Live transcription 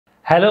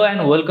Hello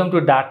and welcome to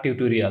Dart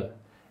tutorial.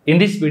 In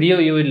this video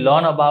you will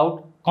learn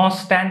about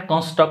constant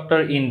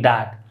constructor in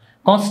Dart.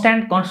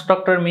 Constant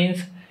constructor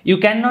means you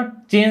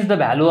cannot change the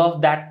value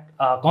of that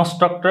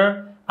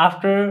constructor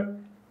after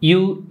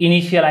you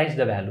initialize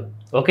the value.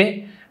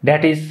 Okay,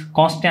 that is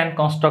constant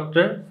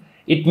constructor.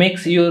 It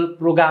makes your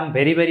program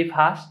very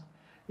fast.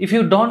 If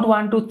you don't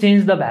want to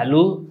change the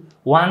value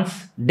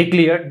once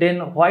declared,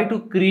 then why to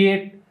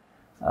create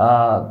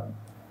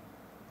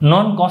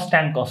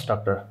non-constant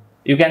constructor?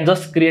 You can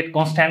just create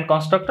constant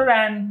constructor,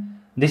 and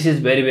this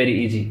is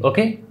very easy.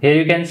 Okay, here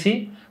you can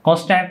see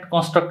constant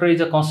constructor is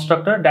a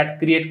constructor that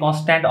create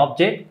constant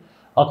object.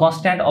 A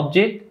constant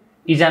object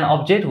is an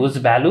object whose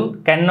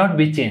value cannot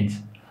be changed.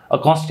 A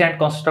constant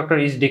constructor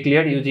is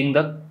declared using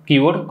the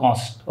keyword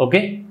const.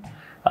 Okay,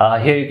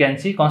 here you can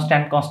see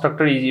constant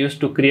constructor is used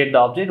to create the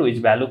object which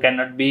value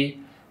cannot be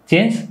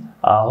changed.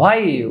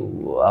 Why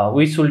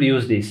we should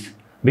use this?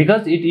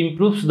 Because it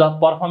improves the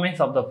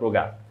performance of the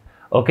program.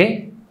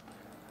 Okay,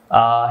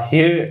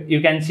 here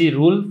you can see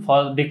rule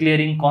for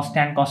declaring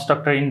constant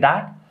constructor in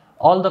Dart.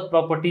 All the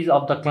properties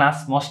of the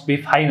class must be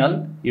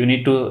final. You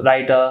need to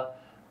write a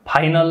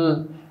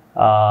final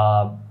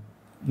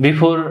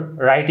before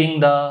writing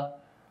the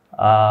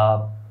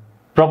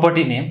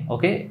property name.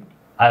 Okay,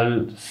 I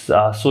will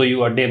show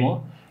you a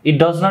demo. It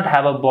does not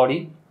have a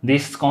body.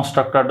 This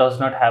constructor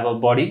does not have a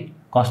body.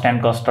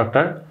 Constant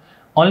constructor.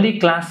 Only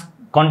class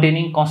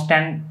containing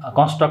constant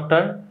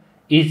constructor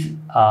is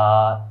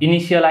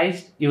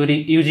initialized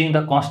using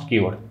the const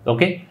keyword.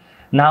 Okay,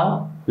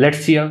 now let's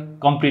see a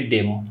complete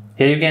demo.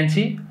 Here you can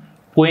see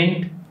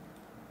point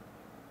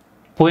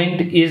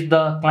is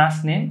the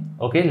class name.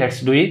 Okay,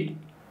 let's do it.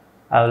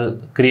 I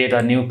will create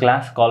a new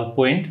class called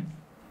point.dart.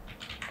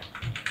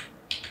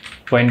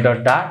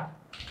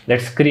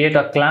 Let's create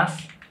a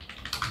class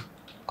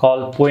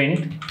called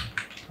point.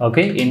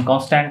 Okay, in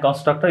constant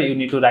constructor you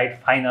need to write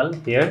final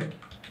here.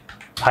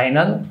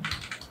 Final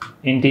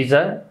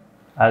integer,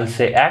 I'll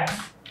say x,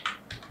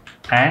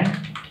 and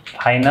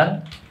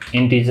final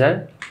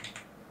integer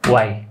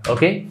y.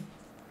 Okay,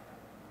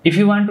 if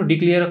you want to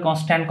declare a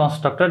constant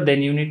constructor,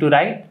 then you need to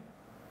write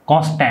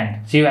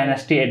constant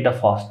const at the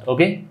first.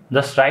 Okay,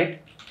 just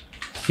write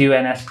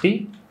const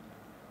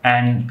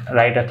and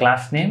write a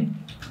class name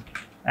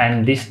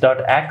and this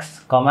dot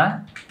x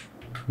comma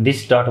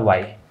this dot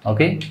y.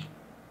 Okay,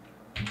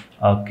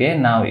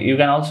 now you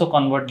can also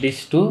convert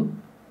this to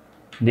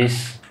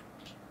this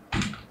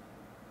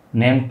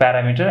named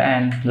parameter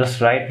and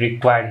just write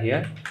required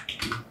here,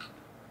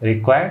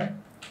 required,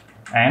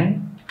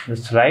 and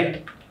just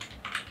write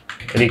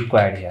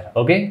required here.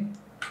 Okay,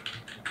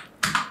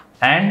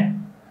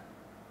 and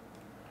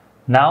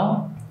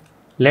now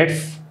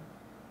let's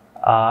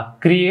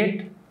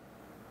create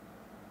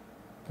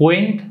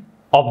point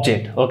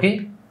object.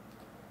 Okay,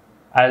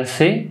 I'll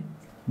say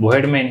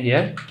void main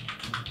here.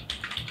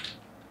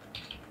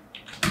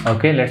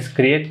 Okay, let's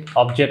create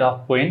object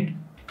of point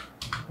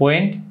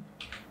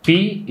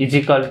p is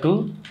equal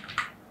to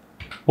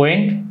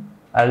point,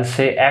 I'll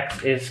say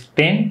x is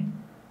 10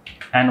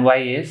 and y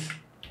is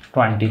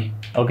 20.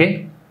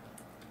 Okay,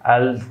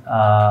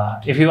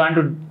 if you want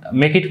to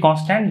make it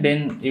constant,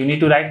 then you need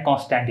to write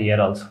constant here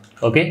also.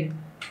 Okay,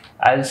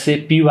 I'll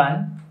say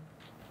p1,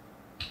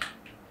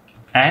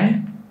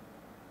 and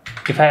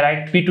if I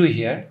write p2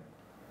 here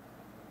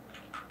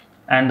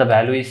and the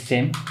value is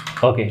same.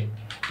 Okay,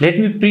 let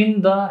me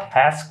print the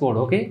hash code.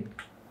 Okay,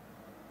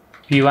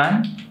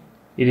 p1,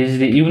 it is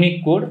the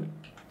unique code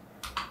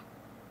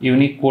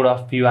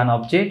of p1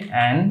 object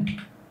and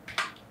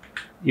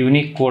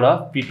unique code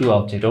of p2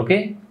 object.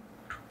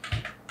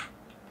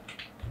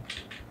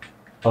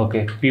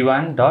 Okay,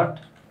 p1 dot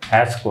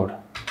hash code,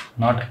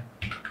 not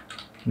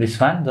this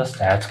one, just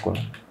hash code.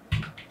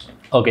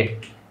 Okay,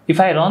 if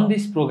I run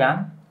this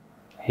program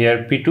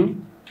here, p2.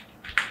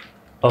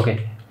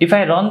 Okay, if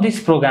I run this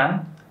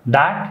program,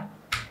 dart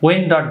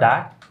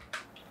point.dart.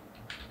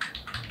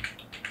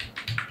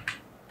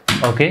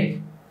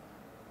 Okay,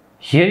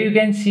 here you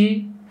can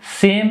see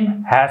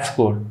same hash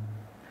code.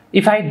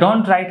 If I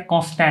don't write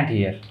constant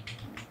here,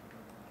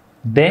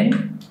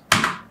 then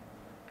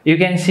you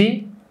can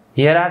see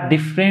here are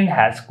different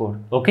hash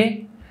code.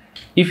 Okay,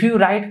 if you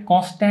write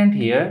constant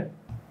here,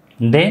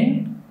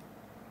 then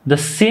the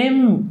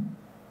same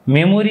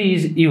memory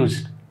is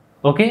used.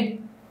 Okay,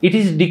 it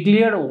is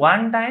declared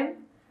one time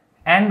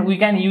and we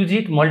can use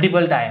it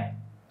multiple times,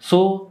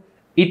 so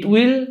it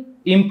will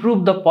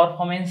improve the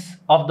performance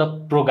of the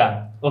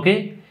program.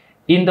 Okay,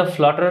 in the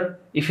Flutter,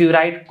 if you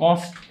write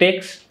const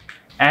text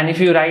and if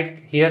you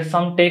write here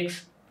some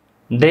text,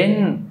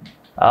 then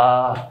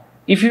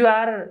if you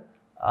are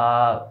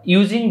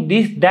using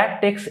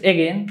that text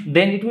again,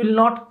 then it will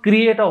not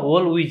create a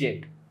whole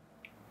widget.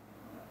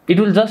 It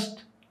will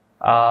just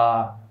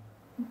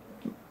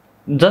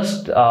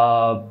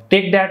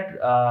take that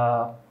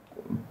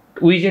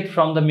widget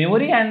from the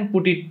memory and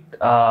put it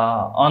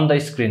on the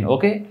screen.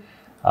 Okay,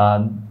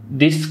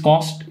 this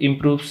const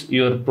improves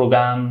your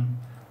program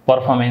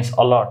performance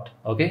a lot.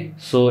 Okay,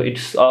 so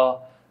it's a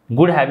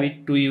good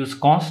habit to use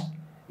const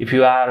if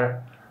you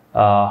are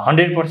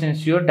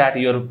 100% sure that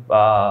your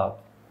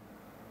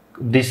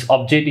this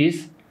object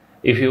is,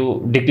 if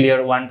you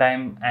declare one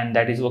time and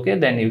that is okay,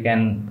 then you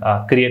can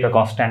create a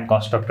constant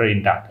constructor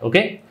in that.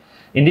 Okay,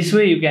 in this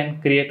way you can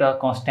create a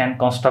constant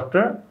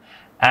constructor.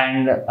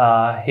 And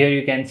here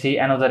you can see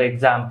another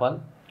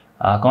example,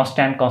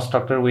 constant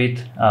constructor with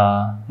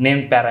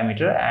named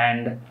parameter.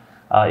 And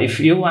if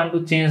you want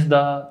to change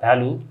the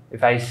value,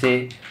 if I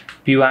say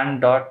p1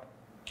 dot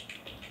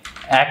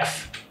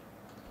x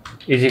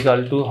is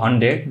equal to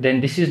 100, then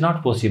this is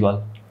not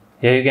possible.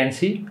 Here you can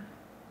see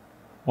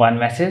one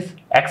message,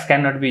 x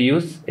cannot be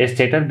used as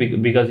stated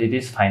because it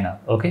is final.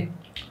 Okay,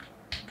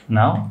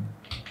 now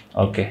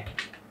okay,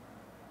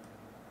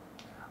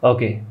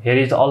 here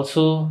is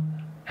also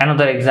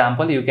another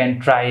example. You can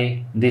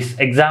try these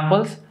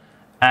examples,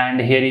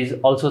 and here is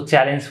also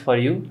challenge for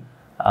you.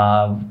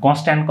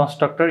 Constant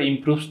constructor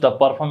improves the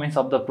performance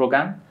of the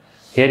program.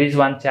 Here is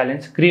one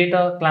challenge: create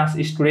a class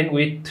student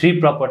with 3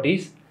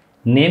 properties,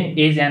 name,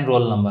 age and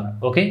roll number.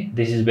 Okay,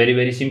 this is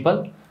very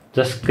simple.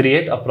 Just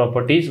create a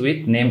properties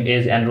with name,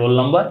 age and roll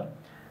number,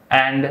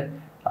 and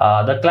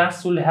the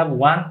class will have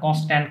one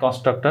constant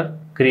constructor.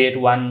 Create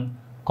one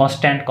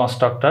constant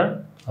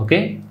constructor.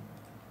 Okay,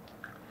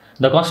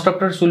 the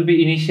constructors will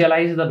be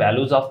initialize the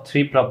values of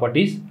 3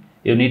 properties.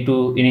 You need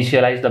to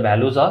initialize the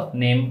values of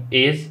name,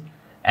 age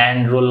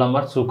and roll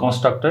number through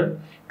constructor.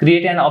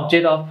 Create an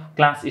object of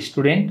class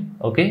student.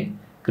 Okay,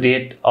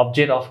 create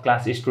object of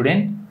class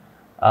student.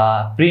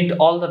 Print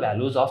all the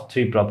values of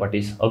 3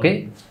 properties.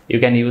 Okay,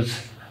 you can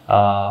use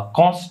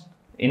const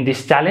in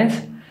this challenge.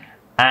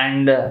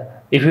 And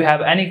if you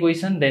have any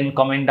question, then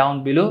comment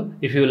down below.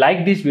 If you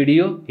like this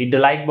video, hit the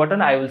like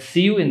button. I will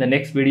see you in the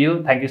next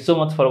video. Thank you so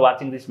much for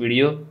watching this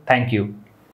video. Thank you.